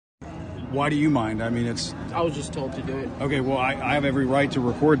Why do you mind? I mean, I was just told to do it. Okay, well, I have every right to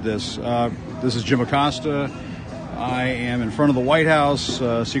record this. This is Jim Acosta. I am in front of the White House.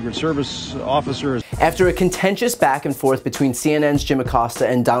 Secret Service officer. After a contentious back and forth between CNN's Jim Acosta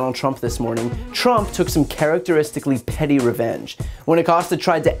and Donald Trump this morning, Trump took some characteristically petty revenge. When Acosta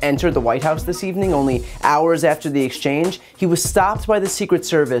tried to enter the White House this evening, only hours after the exchange, he was stopped by the Secret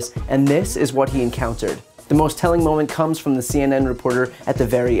Service, and this is what he encountered. The most telling moment comes from the CNN reporter at the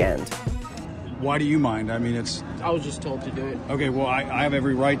very end. Why do you mind? I mean, I was just told to do it. Okay, well, I have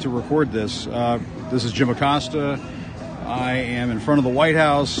every right to record this. This is Jim Acosta. I am in front of the White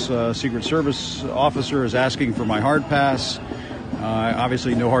House. Secret Service officer is asking for my hard pass.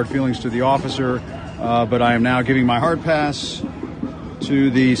 Obviously, no hard feelings to the officer, but I am now giving my hard pass to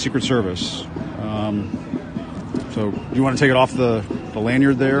the Secret Service. So, do you want to take it off the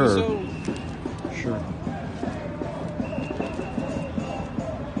lanyard there? Or? Sure.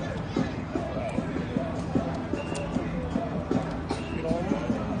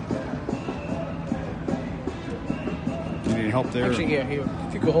 Any help there? Actually, yeah, here.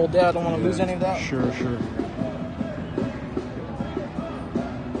 If you could hold that, I don't want to lose any of that. Sure, sure.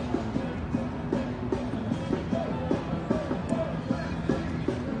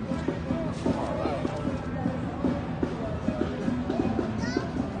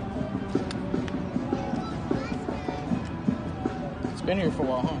 It's been here for a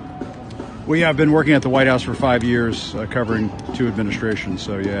while, huh? Well, yeah, I've been working at the White House for 5 years, covering 2 administrations.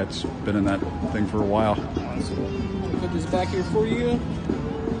 So, yeah, it's been in that thing for a while. I'll put this back here for you.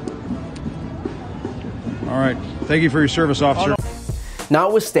 All right. Thank you for your service, officer.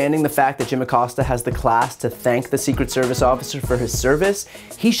 Notwithstanding the fact that Jim Acosta has the class to thank the Secret Service officer for his service,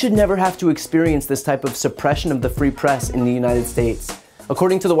 he should never have to experience this type of suppression of the free press in the United States.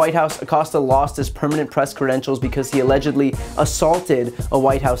 According to the White House, Acosta lost his permanent press credentials because he allegedly assaulted a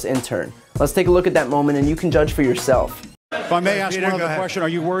White House intern. Let's take a look at that moment and you can judge for yourself. If I may ask one other question, are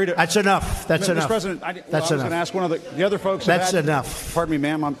you worried? That's enough. That's enough. Mr. President, I was enough. going to ask one of the other folks. That's enough. Pardon me,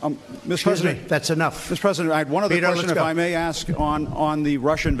 ma'am. Mr. President, That's enough. Mr. President, I had one other question, if I may ask, on the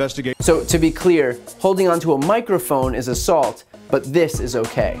Russia investigation. So, to be clear, holding onto a microphone is assault, but this is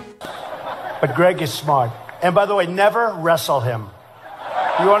okay. But Greg is smart. And by the way, never wrestle him.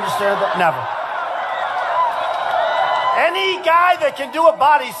 You understand that? Never. Any guy that can do a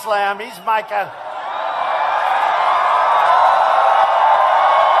body slam, he's my kind.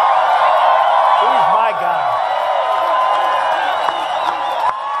 He's my guy.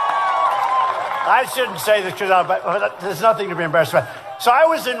 I shouldn't say this because there's nothing to be embarrassed about. So I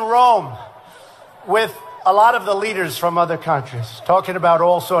was in Rome with a lot of the leaders from other countries talking about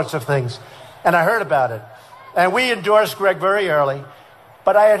all sorts of things. And I heard about it. And we endorsed Greg very early.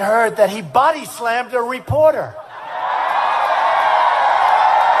 But I had heard that he body slammed a reporter.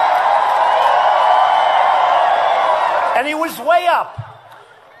 And he was way up.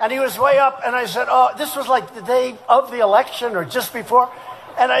 And he was way up. And I said, oh, this was like the day of the election or just before.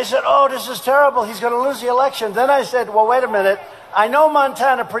 And I said, oh, this is terrible. He's going to lose the election. Then I said, well, wait a minute. I know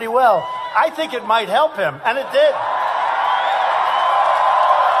Montana pretty well. I think it might help him. And it did.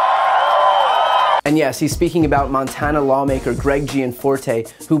 And yes, he's speaking about Montana lawmaker Greg Gianforte,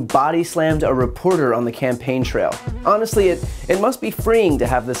 who body slammed a reporter on the campaign trail. Honestly, it must be freeing to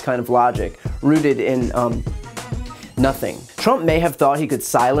have this kind of logic, rooted in, nothing. Trump may have thought he could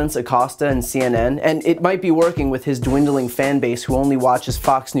silence Acosta and CNN, and it might be working with his dwindling fan base who only watches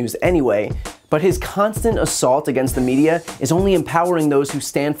Fox News anyway, but his constant assault against the media is only empowering those who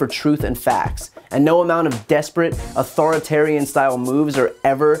stand for truth and facts, and no amount of desperate, authoritarian-style moves are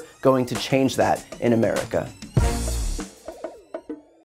ever going to change that in America.